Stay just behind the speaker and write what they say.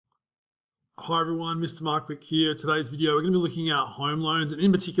Hi everyone, Mr. Markwick here. Today's video we're going to be looking at home loans and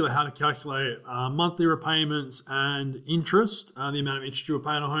in particular how to calculate monthly repayments and interest, the amount of interest you will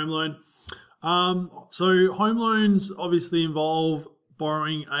pay on a home loan. So home loans obviously involve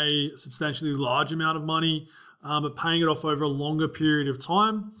borrowing a substantially large amount of money but paying it off over a longer period of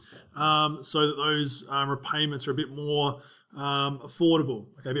time so that those repayments are a bit more affordable,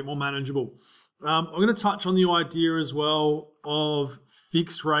 okay, a bit more manageable. I'm going to touch on the idea as well of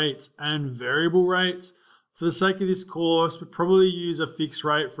fixed rates and variable rates. For the sake of this course, we'd probably use a fixed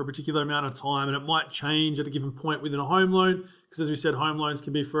rate for a particular amount of time, and it might change at a given point within a home loan, because as we said, home loans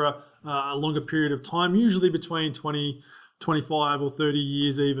can be for a longer period of time, usually between 20, 25 or 30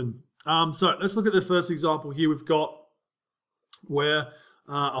 years even. So let's look at the first example here. We've got where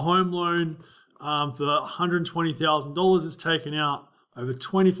a home loan for $120,000 is taken out over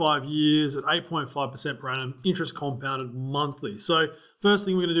 25 years at 8.5% per annum, interest compounded monthly. So first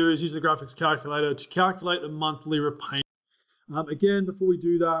thing we're going to do is use the graphics calculator to calculate the monthly repayment. Again, before we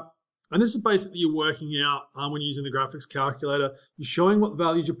do that, and this is basically you're working out when you're using the graphics calculator, you're showing what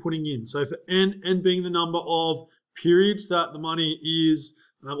values you're putting in. So for n being the number of periods that the money is,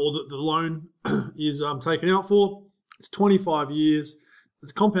 or the loan is taken out for, it's 25 years.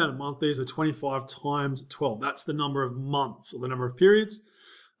 It's compounded monthly, so 25 times 12. That's the number of months or the number of periods.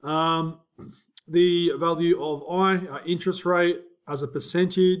 The value of I, our interest rate, as a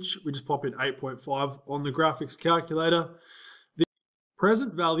percentage, we just pop in 8.5 on the graphics calculator. The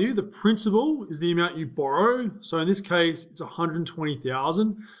present value, the principal, is the amount you borrow. So in this case, it's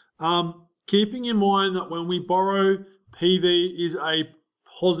 120,000. Keeping in mind that when we borrow, PV is a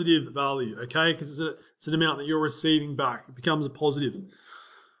positive value, okay? Because it's an amount that you're receiving back. It becomes a positive.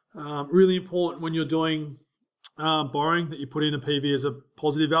 Really important when you're doing borrowing that you put in a PV as a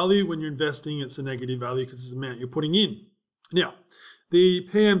positive value. When you're investing, it's a negative value because it's the amount you're putting in. Now, the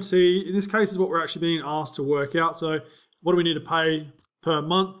PMT, in this case, is what we're actually being asked to work out. So what do we need to pay per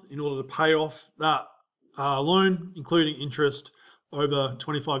month in order to pay off that loan, including interest over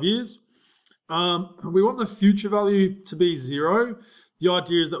 25 years? We want the future value to be 0. The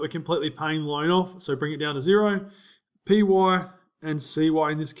idea is that we're completely paying the loan off, so bring it down to 0. PY and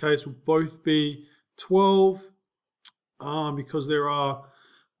CY in this case will both be 12 because there are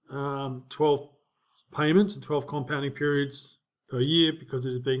 12 payments and 12 compounding periods per year because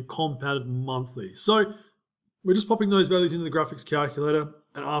it is being compounded monthly. So we're just popping those values into the graphics calculator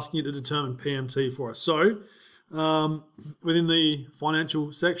and asking it to determine PMT for us. So within the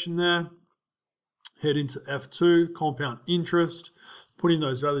financial section there, head into F2, compound interest, put in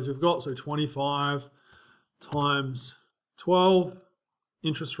those values we've got. So 25 times 12,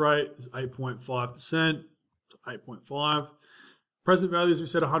 interest rate is 8.5%, so 8.5. Present value, as we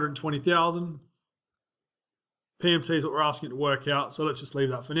said, 120,000. PMT is what we're asking it to work out, so let's just leave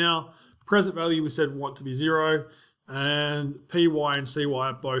that for now. Present value we said we want to be 0, and PY and CY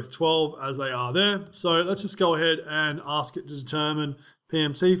are both 12 as they are there. So let's just go ahead and ask it to determine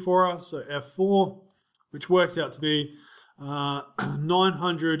PMT for us. So F4, which works out to be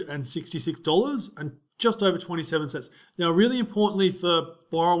 $966 and just over 27 cents. Now, really importantly for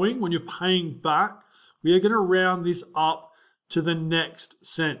borrowing, when you're paying back, we are going to round this up to the next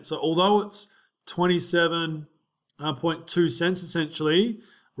cent. So although it's 27.2 cents essentially,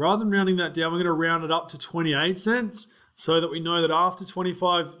 rather than rounding that down, we're going to round it up to 28 cents so that we know that after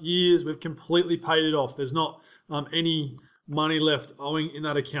 25 years, we've completely paid it off. There's not any money left owing in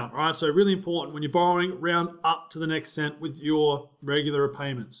that account, right? So really important when you're borrowing, round up to the next cent with your regular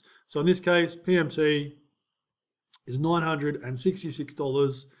repayments. So in this case, PMT is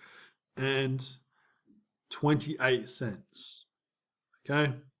 $966.28.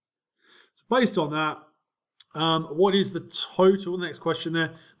 Okay. So based on that, what is the total, the next question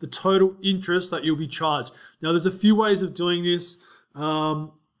there, the total interest that you'll be charged? Now there's a few ways of doing this.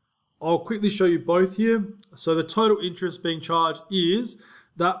 I'll quickly show you both here. So the total interest being charged is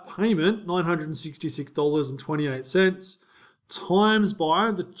that payment, $966.28, times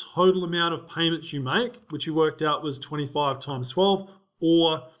by the total amount of payments you make, which you worked out was 25 times 12,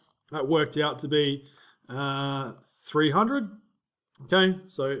 or that worked out to be 300. Okay,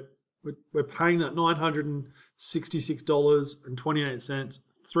 so we're paying that $966.28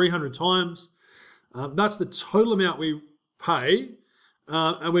 300 times. That's the total amount we pay.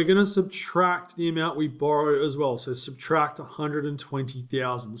 And we're going to subtract the amount we borrow as well. So subtract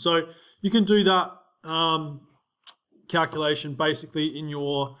 120,000. So you can do that calculation basically in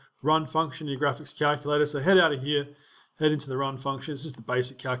your run function, your graphics calculator. So head out of here, head into the run function. It's just a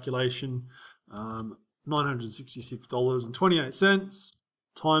basic calculation. $966.28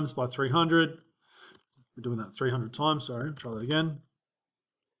 times by 300. We're doing that 300 times. Sorry, try that again.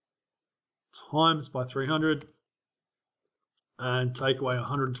 times by 300 and take away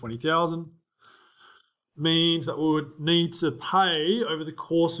 120,000 means that we would need to pay over the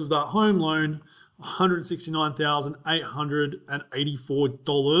course of that home loan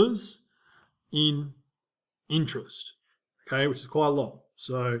 $169,884 in interest, okay, which is quite a lot.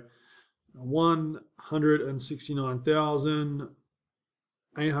 So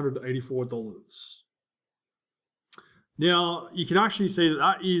 $169,884. Now, you can actually see that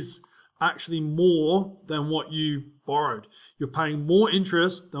that is actually more than what you borrowed. You're paying more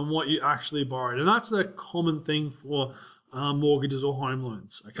interest than what you actually borrowed. And that's a common thing for mortgages or home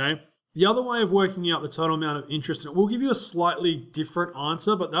loans, okay? The other way of working out the total amount of interest, and it will give you a slightly different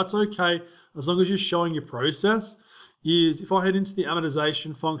answer, but that's okay as long as you're showing your process, is if I head into the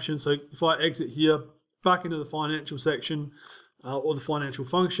amortization function, so if I exit here, back into the financial section or the financial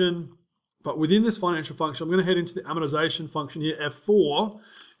function, but within this financial function, I'm going to head into the amortization function here, F4.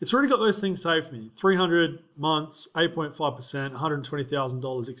 It's already got those things saved for me, 300 months, 8.5%,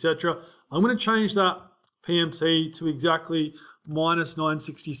 $120,000, etc. I'm going to change that PMT to exactly minus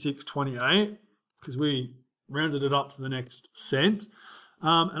 966.28 because we rounded it up to the next cent.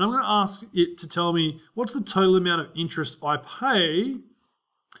 And I'm going to ask it to tell me what's the total amount of interest I pay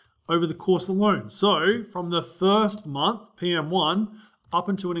over the course of the loan. So from the first month, PM1, up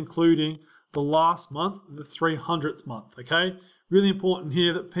until and including the last month, the 300th month, okay? Really important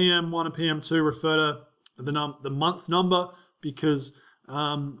here that PM1 and PM2 refer to the month number because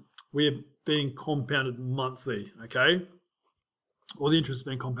we're being compounded monthly, okay? Or the interest is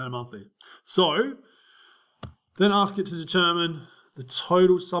being compounded monthly. So then ask it to determine the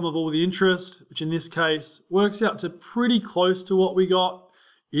total sum of all the interest, which in this case works out to pretty close to what we got.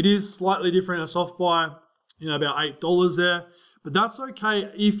 It is slightly different. It's off by, about $8 there, but that's okay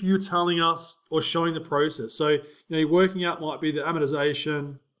if you're telling us or showing the process. So, you're working out might be the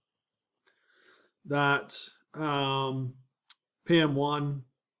amortization that PM1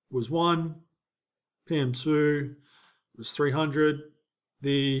 was 1, PM2 was 300.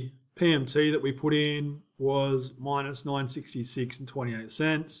 The PMT that we put in was minus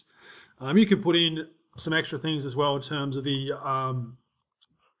 966.28. You can put in some extra things as well in terms of the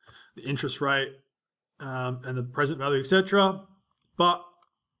interest rate and the present value, etc. But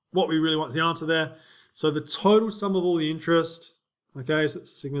what we really want is the answer there. So the total sum of all the interest, okay, so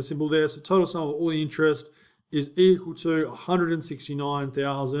that's a sigma symbol there. So total sum of all the interest is equal to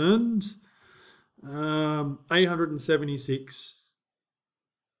 169,876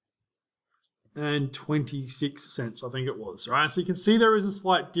 and 26 cents, I think it was. All right, so you can see there is a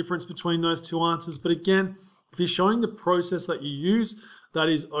slight difference between those two answers. But again, if you're showing the process that you use, that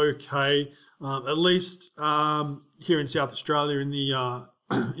is okay. At least here in South Australia in the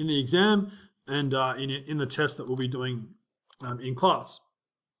exam and in the test that we'll be doing in class.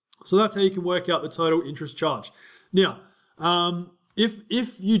 So that's how you can work out the total interest charge. Now,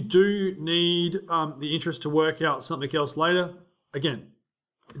 if you do need the interest to work out something else later, again,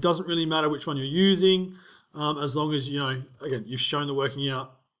 it doesn't really matter which one you're using, as long as, again, you've shown the working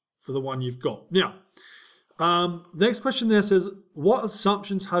out for the one you've got. Now, next question there says, what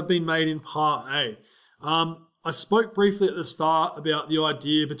assumptions have been made in part A? I spoke briefly at the start about the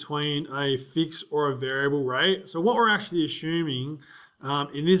idea between a fixed or a variable rate. So what we're actually assuming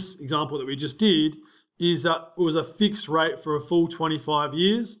in this example that we just did is that it was a fixed rate for a full 25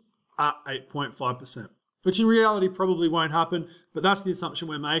 years at 8.5%, which in reality probably won't happen, but that's the assumption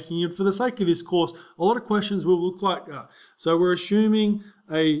we're making. And for the sake of this course, a lot of questions will look like that. So we're assuming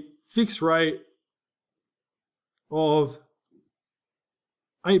a fixed rate of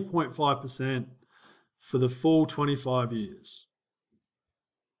 8.5% for the full 25 years.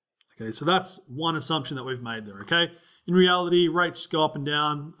 Okay, so that's one assumption that we've made there, okay? In reality, rates go up and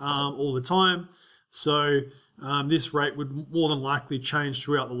down all the time. So this rate would more than likely change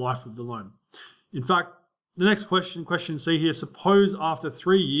throughout the life of the loan. In fact, the next question C here, suppose after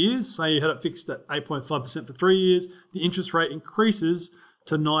 3 years, say you had it fixed at 8.5% for 3 years, the interest rate increases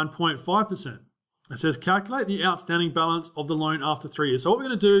to 9.5%. It says calculate the outstanding balance of the loan after 3 years. So what we're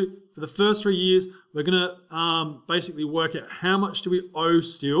going to do for the first 3 years, we're going to basically work out how much do we owe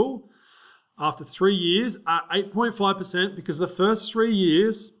still after 3 years at 8.5%, because the first 3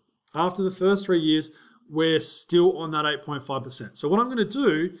 years, after the first 3 years, we're still on that 8.5%. So what I'm going to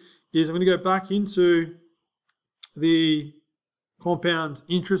do is I'm going to go back into the compound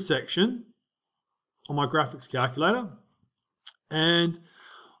interest section on my graphics calculator, and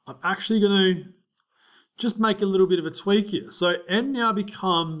I'm actually going to just make a little bit of a tweak here. So n now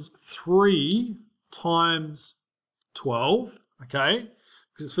becomes 3 times 12, okay,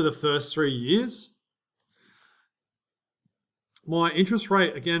 because it's for the first 3 years. my interest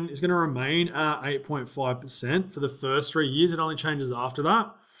rate, again, is going to remain at 8.5% for the first 3 years. It only changes after that.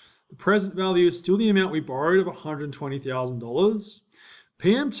 The present value is still the amount we borrowed of $120,000.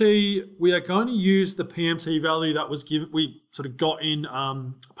 PMT, we are going to use the PMT value that was given, we sort of got in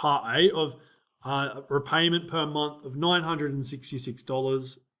part A of repayment per month of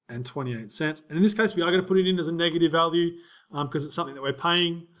 $966.28. And in this case, we are going to put it in as a negative value because it's something that we're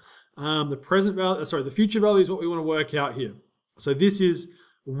paying. The future value is what we want to work out here. So this is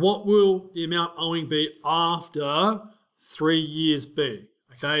what will the amount owing be after 3 years be?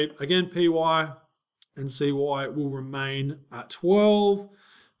 Okay, again, PY and CY will remain at 12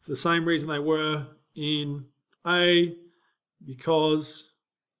 for the same reason they were in A, because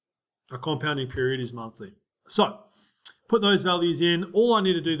our compounding period is monthly. So put those values in. All I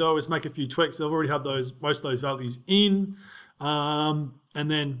need to do though is make a few tweaks. I've already had most of those values in, and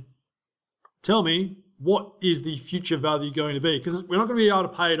then tell me what is the future value going to be, because we're not going to be able to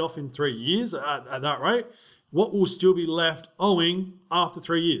pay it off in 3 years at that rate. What will still be left owing after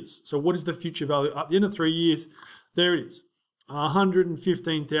 3 years? So what is the future value at the end of 3 years? There it is,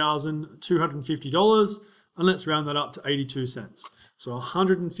 $115,250, and let's round that up to 82 cents. So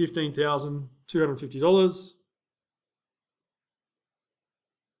 $115,250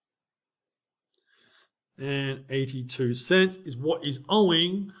 and 82 cents is what is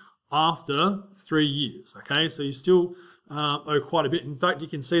owing after 3 years. Okay, so you still owe quite a bit. In fact, you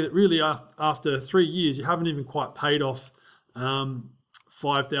can see that really after 3 years, you haven't even quite paid off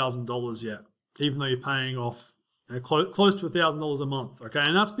 $5,000 yet, even though you're paying off close to $1,000 a month. Okay,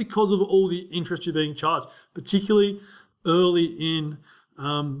 and that's because of all the interest you're being charged, particularly early in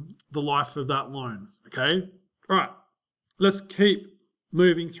the life of that loan. Okay, all right, let's keep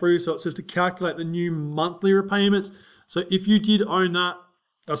moving through. So it says to calculate the new monthly repayments. So if you did own that,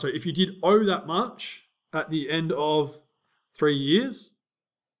 if you did owe that much at the end of 3 years,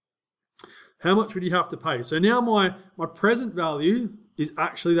 how much would you have to pay? So now my present value is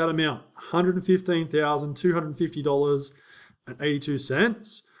actually that amount,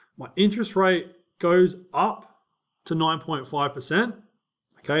 $115,250.82. My interest rate goes up to 9.5%.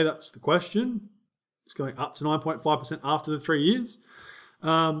 Okay, that's the question. It's going up to 9.5% after the 3 years.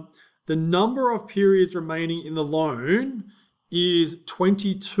 The number of periods remaining in the loan is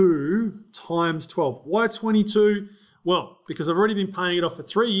 22 times 12. Why 22? Well, because I've already been paying it off for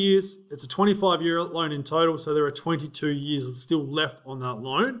 3 years. It's a 25-year loan in total, so there are 22 years still left on that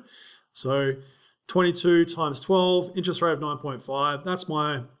loan. So 22 times 12, interest rate of 9.5. That's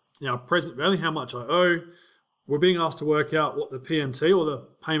my present value, how much I owe. We're being asked to work out what the PMT, or the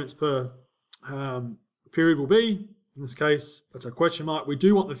payments per period, will be. In this case, that's a question mark. We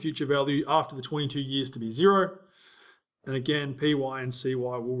do want the future value after the 22 years to be 0. And again, PY and CY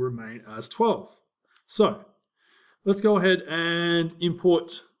will remain as 12. So let's go ahead and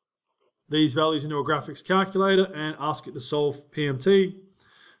import these values into a graphics calculator and ask it to solve PMT.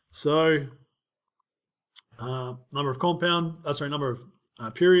 So number of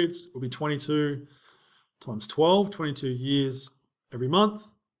periods will be 22 times 12, 22 years every month.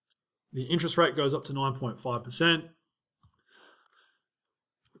 The interest rate goes up to 9.5%.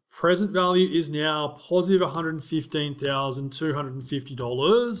 Present value is now positive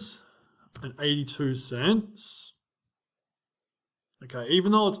 $115,250.82. Okay,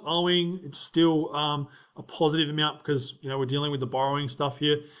 even though it's owing, it's still a positive amount because we're dealing with the borrowing stuff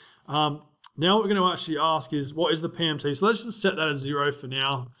here. Now what we're going to actually ask is, what is the PMT? So let's just set that as 0 for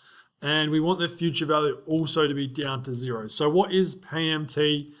now. And we want the future value also to be down to 0. So what is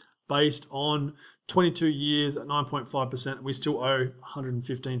PMT based on 22 years at 9.5%? We still owe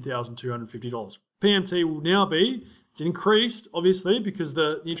 $115,250. PMT will now be, it's increased obviously because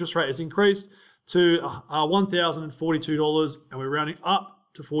the interest rate has increased to $1,042, and we're rounding up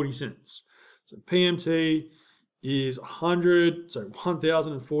to 40 cents. So PMT is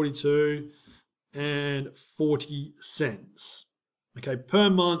 $1,042.40. Okay, per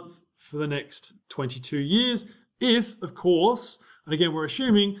month for the next 22 years. If, of course, and again, we're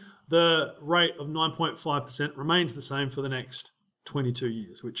assuming the rate of 9.5% remains the same for the next 22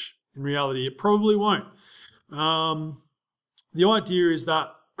 years, which in reality, it probably won't. The idea is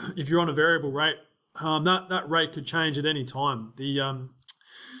that if you're on a variable rate, that rate could change at any time. The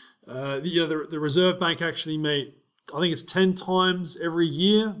Reserve Bank actually meet, I think it's 10 times every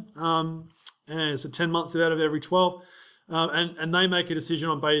year, and it's 10 months out of every 12. And they make a decision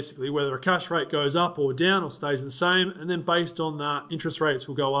on basically whether a cash rate goes up or down or stays the same. And then based on that, interest rates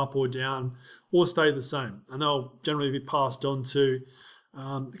will go up or down or stay the same. And they'll generally be passed on to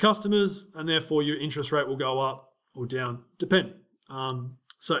the customers, and therefore your interest rate will go up or down depending.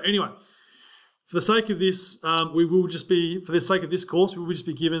 So anyway, For the sake of this, we will just be, for the sake of this course, we will just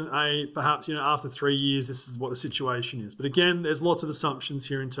be given a, perhaps, after 3 years, this is what the situation is. But again, there's lots of assumptions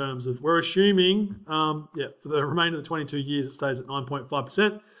here in terms of, we're assuming, for the remainder of the 22 years, it stays at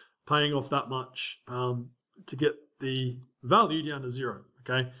 9.5%, paying off that much to get the value down to 0,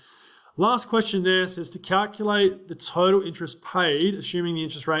 okay? Last question there says to calculate the total interest paid, assuming the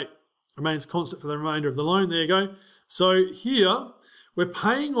interest rate remains constant for the remainder of the loan. There you go. So here, we're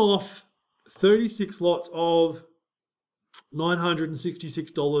paying off 36 lots of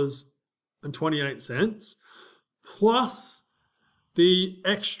 $966.28 plus the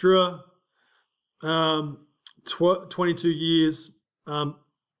extra 22 years of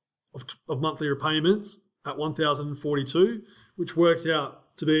monthly repayments at 1,042, which works out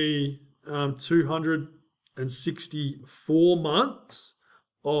to be 264 months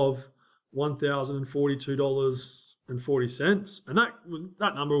of $1,042.40, and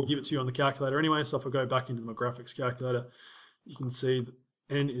that number will give it to you on the calculator anyway. So if I go back into my graphics calculator, you can see that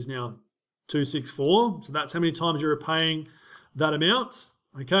N is now 264. So that's how many times you're repaying that amount,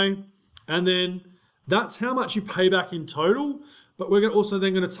 okay? And then that's how much you pay back in total, but we're also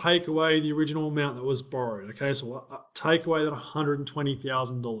then going to take away the original amount that was borrowed, okay? So we'll take away that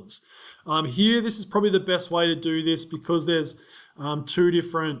 $120,000. Here, this is probably the best way to do this because there's two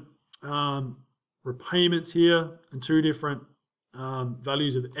different repayments here and two different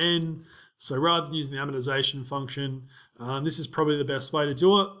values of N. So rather than using the amortization function, this is probably the best way to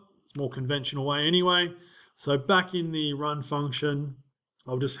do it. It's a more conventional way anyway. So back in the run function,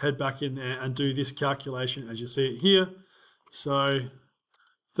 I'll just head back in there and do this calculation as you see it here. So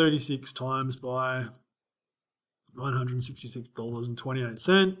 36 times by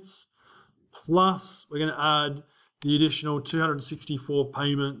 $966.28 plus we're going to add the additional 264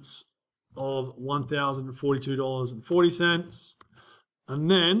 payments of $1,042.40,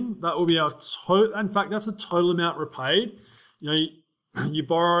 and then that will be our total. In fact, that's the total amount repaid. You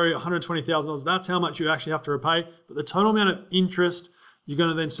borrow $120,000. That's how much you actually have to repay. But the total amount of interest, you're going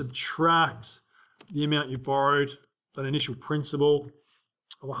to then subtract the amount you borrowed, that initial principal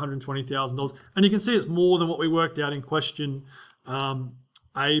of $120,000, and you can see it's more than what we worked out in question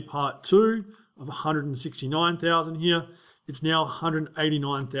A part 2 of $169,000 here. It's now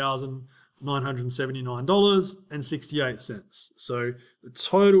 $189,979.68. So the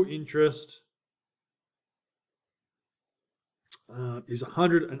total interest is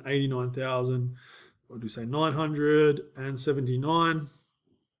 $189,000. What do we say?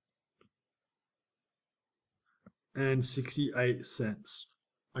 $979.68.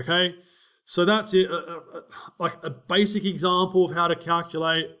 Okay, so that's it. Like a basic example of how to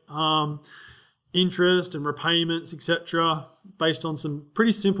calculate interest and repayments, etc., based on some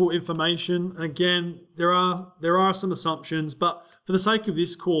pretty simple information. And again, there are some assumptions, but for the sake of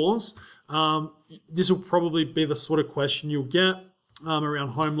this course, this will probably be the sort of question you'll get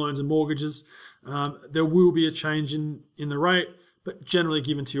around home loans and mortgages. There will be a change in the rate, but generally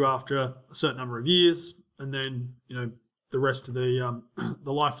given to you after a certain number of years, and then the rest of the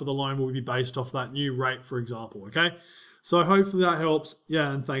life of the loan will be based off that new rate, for example. Okay, so hopefully that helps.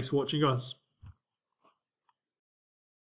 Yeah, and thanks for watching, guys.